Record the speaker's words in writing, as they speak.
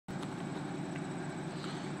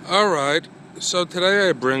Alright, so today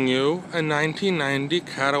I bring you a 1990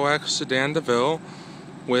 Cadillac Sedan Deville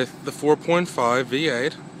with the 4.5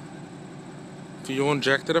 V8. Fuel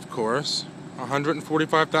injected, of course.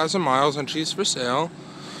 145,000 miles and she's for sale.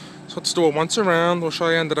 So let's do it once around. We'll show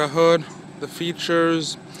you under the hood, the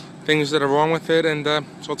features, things that are wrong with it, and so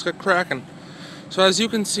let's get cracking. So as you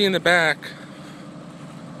can see in the back,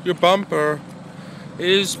 your bumper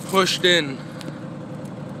is pushed in.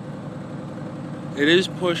 It is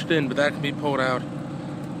pushed in, but that can be pulled out.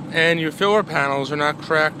 And your filler panels are not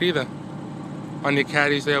cracked either. On your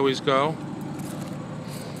Caddies, they always go.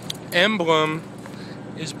 Emblem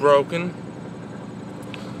is broken,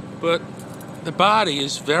 but the body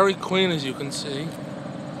is very clean, as you can see.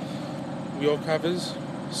 Wheel covers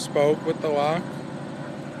spoke with the lock.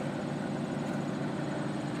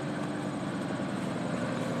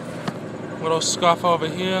 Little scuff over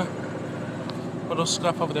here. Little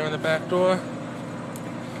scuff over there in the back door.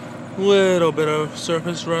 Little bit of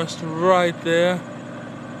surface rust right there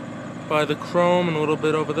by the chrome, and a little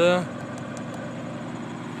bit over there.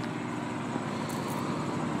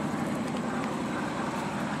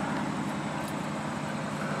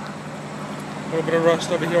 A little bit of rust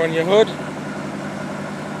over here on your hood.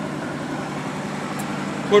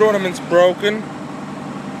 Hood ornament's broken.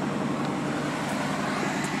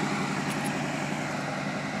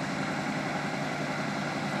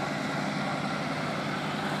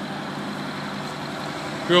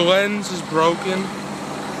 Your lens is broken.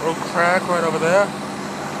 A little crack right over there.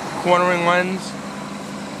 Cornering lens.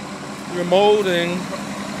 Your molding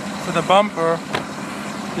for the bumper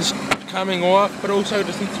is coming off, but also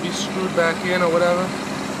just needs to be screwed back in or whatever.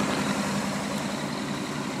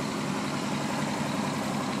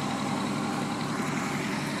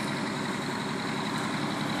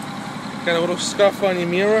 Got a little scuff on your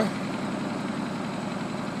mirror.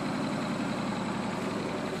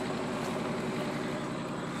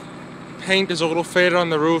 Paint is a little faded on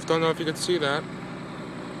the roof, don't know if you can see that.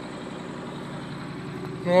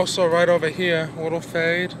 And also right over here, a little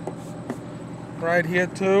fade. Right here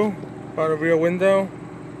too, by the rear window.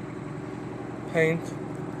 Paint.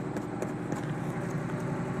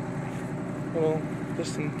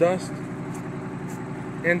 Just some dust.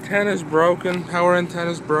 Antenna's broken, power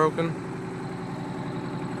antenna's broken.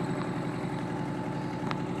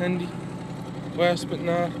 And last but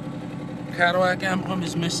not, Cadillac emblem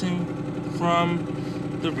is missing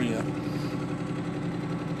from the rear.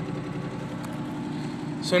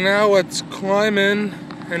 So now let's climb in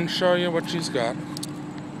and show you what she's got.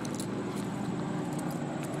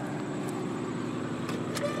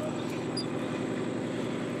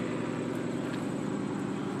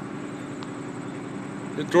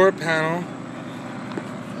 The door panel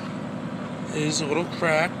is a little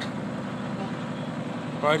cracked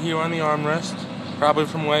right here on the armrest, probably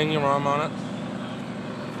from laying your arm on it.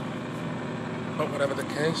 But whatever the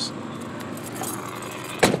case.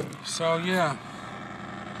 So yeah,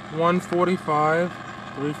 145,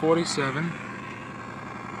 347.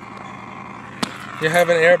 You have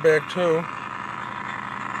an airbag too.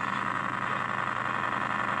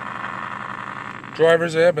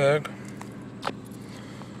 Driver's airbag.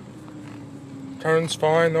 Turns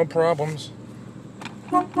fine, no problems.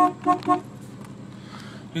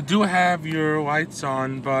 You do have your lights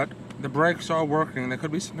on, but the brakes are working. There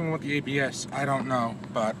could be something with the ABS. I don't know,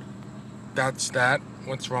 but that's that.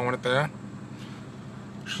 What's wrong with it there?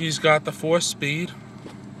 She's got the 4-speed.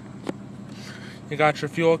 You got your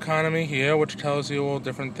fuel economy here, which tells you all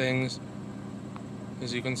different things,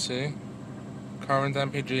 as you can see. Current,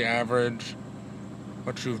 MPG, average,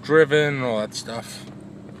 what you've driven, all that stuff.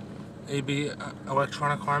 AB,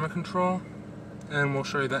 electronic climate control, and we'll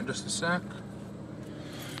show you that in just a sec.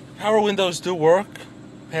 Power windows do work,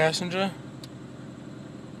 passenger.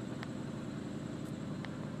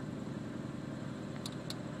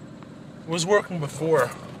 It was working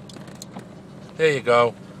before. There you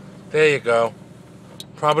go. There you go.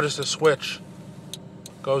 Probably just a switch.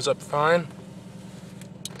 Goes up fine.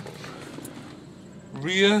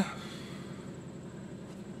 Rear.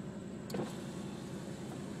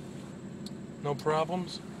 No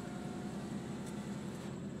problems.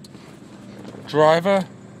 Driver.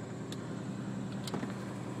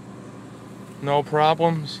 No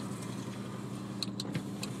problems.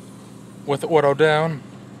 With auto down.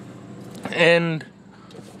 And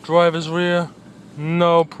driver's rear.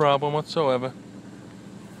 No problem whatsoever.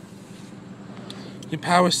 Your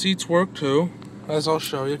power seats work too, as I'll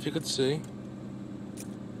show you if you could see.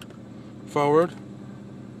 Forward.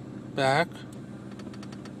 Back.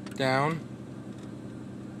 Down.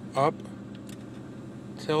 Up,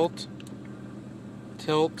 tilt,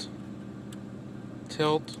 tilt,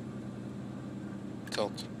 tilt,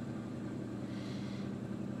 tilt.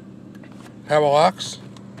 Power locks,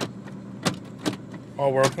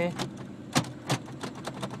 all working.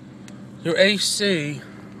 Your AC,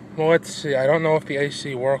 well, let's see, I don't know if the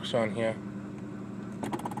AC works on here.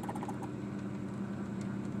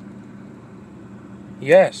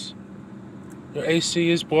 Yes, your AC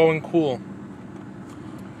is blowing cool.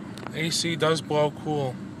 AC does blow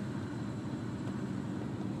cool.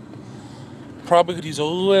 Probably could use a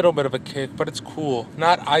little bit of a kick, but it's cool.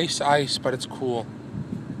 Not ice, but it's cool.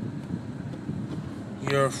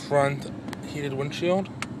 Your front heated windshield.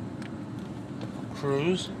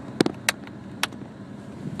 Cruise.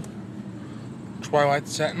 Twilight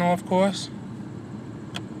Sentinel, of course.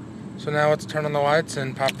 So now let's turn on the lights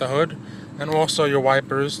and pop the hood. And also your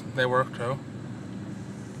wipers, they work too.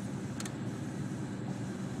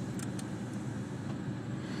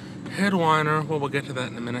 Headliner, well, we'll get to that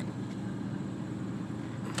in a minute.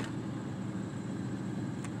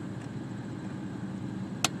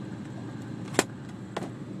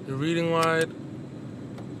 Your reading light,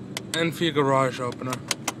 and for your garage opener.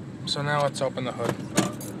 So now let's open the hood.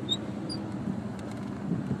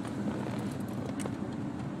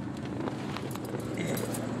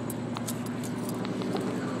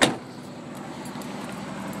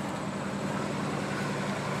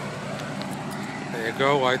 There you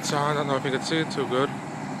go, lights on. I don't know if you can see it too good.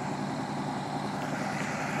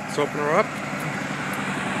 Let's open her up.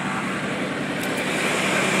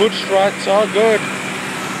 Hood struts are good.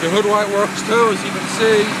 The hood light works too, as you can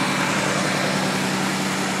see.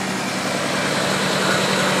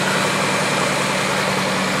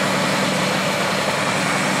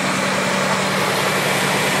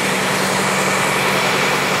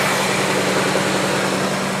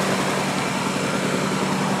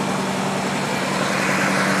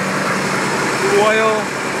 Oil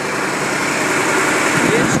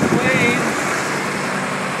is clean.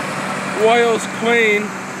 Oil's clean.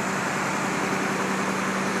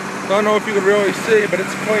 Don't know if you can really see, but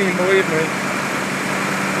it's clean, believe me.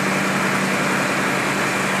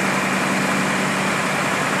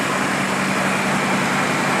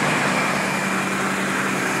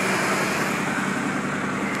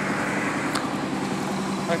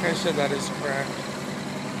 Like I said, that is cracked.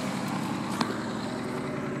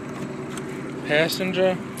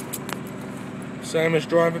 Passenger, same as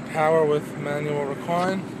driver, power with manual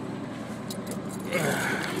recline.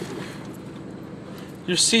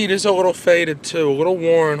 Your seat is a little faded too, a little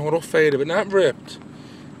worn, a little faded, but not ripped.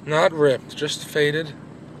 Not ripped, just faded,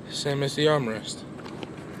 same as the armrest.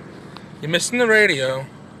 You're missing the radio.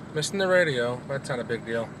 Missing the radio, that's not a big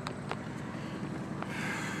deal.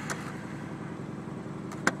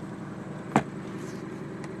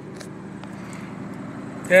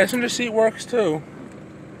 Passenger seat works too.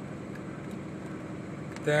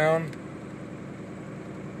 Down,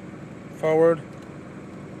 forward,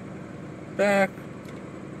 back,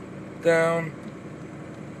 down,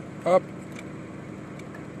 up.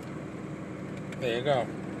 There you go.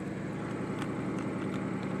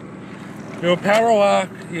 Your power lock,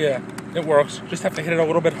 yeah, it works. Just have to hit it a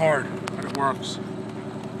little bit hard, but it works.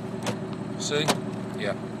 See?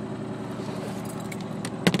 Yeah.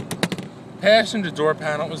 Passenger door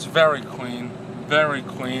panel was very clean, very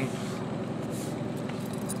clean.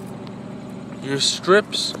 Your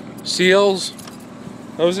strips, seals,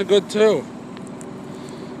 those are good too.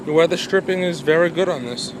 The weather stripping is very good on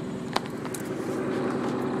this.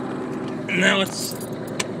 Now let's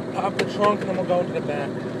pop the trunk and then we'll go to the back.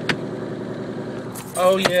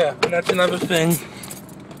 Oh yeah, and that's another thing.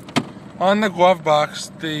 On the glove box,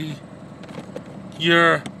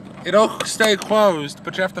 it'll stay closed,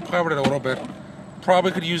 but you have to play with it a little bit.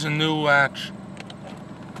 Probably could use a new latch.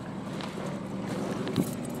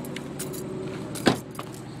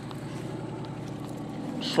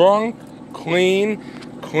 Trunk, clean,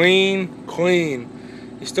 clean, clean.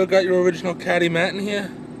 You still got your original caddy mat in here?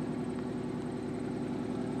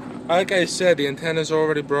 Like I said, the antenna's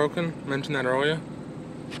already broken. Mentioned that earlier.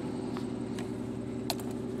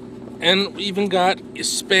 And we even got a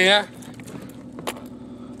spare,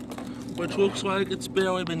 which looks like it's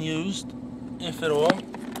barely been used, if at all.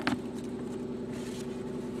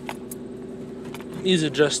 These are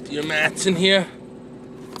just your mats in here,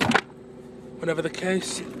 whatever the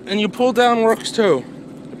case. And your pull down works too.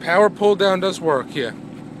 The power pull down does work here.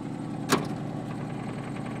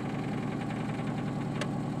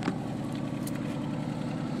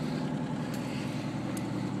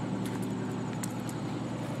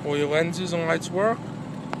 All your lenses and lights work.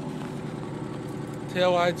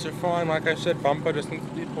 Tail lights are fine, like I said, bumper just needs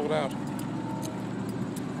to be pulled out.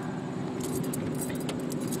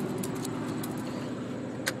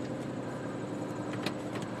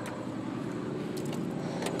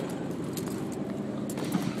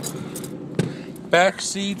 Back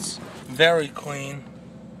seats, very clean.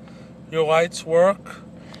 Your lights work.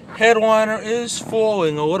 Headliner is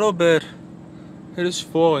falling a little bit. It is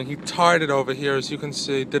falling. He tied it over here, as you can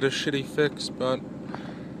see. Did a shitty fix, but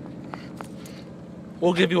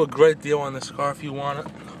we'll give you a great deal on this car if you want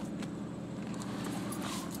it.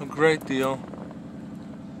 A great deal.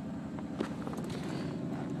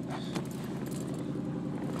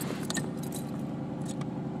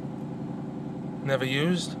 Never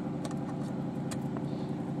used.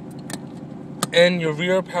 And your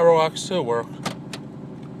rear power locks still work.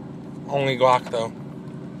 Only lock though.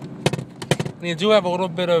 And you do have a little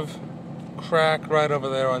bit of crack right over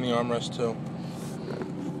there on the armrest too.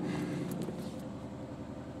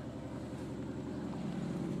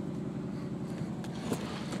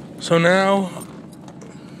 So now,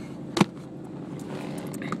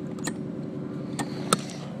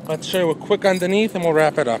 let's show you a quick underneath and we'll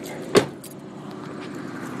wrap it up.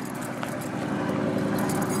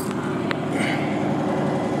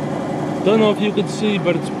 Don't know if you can see,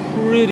 but it's pretty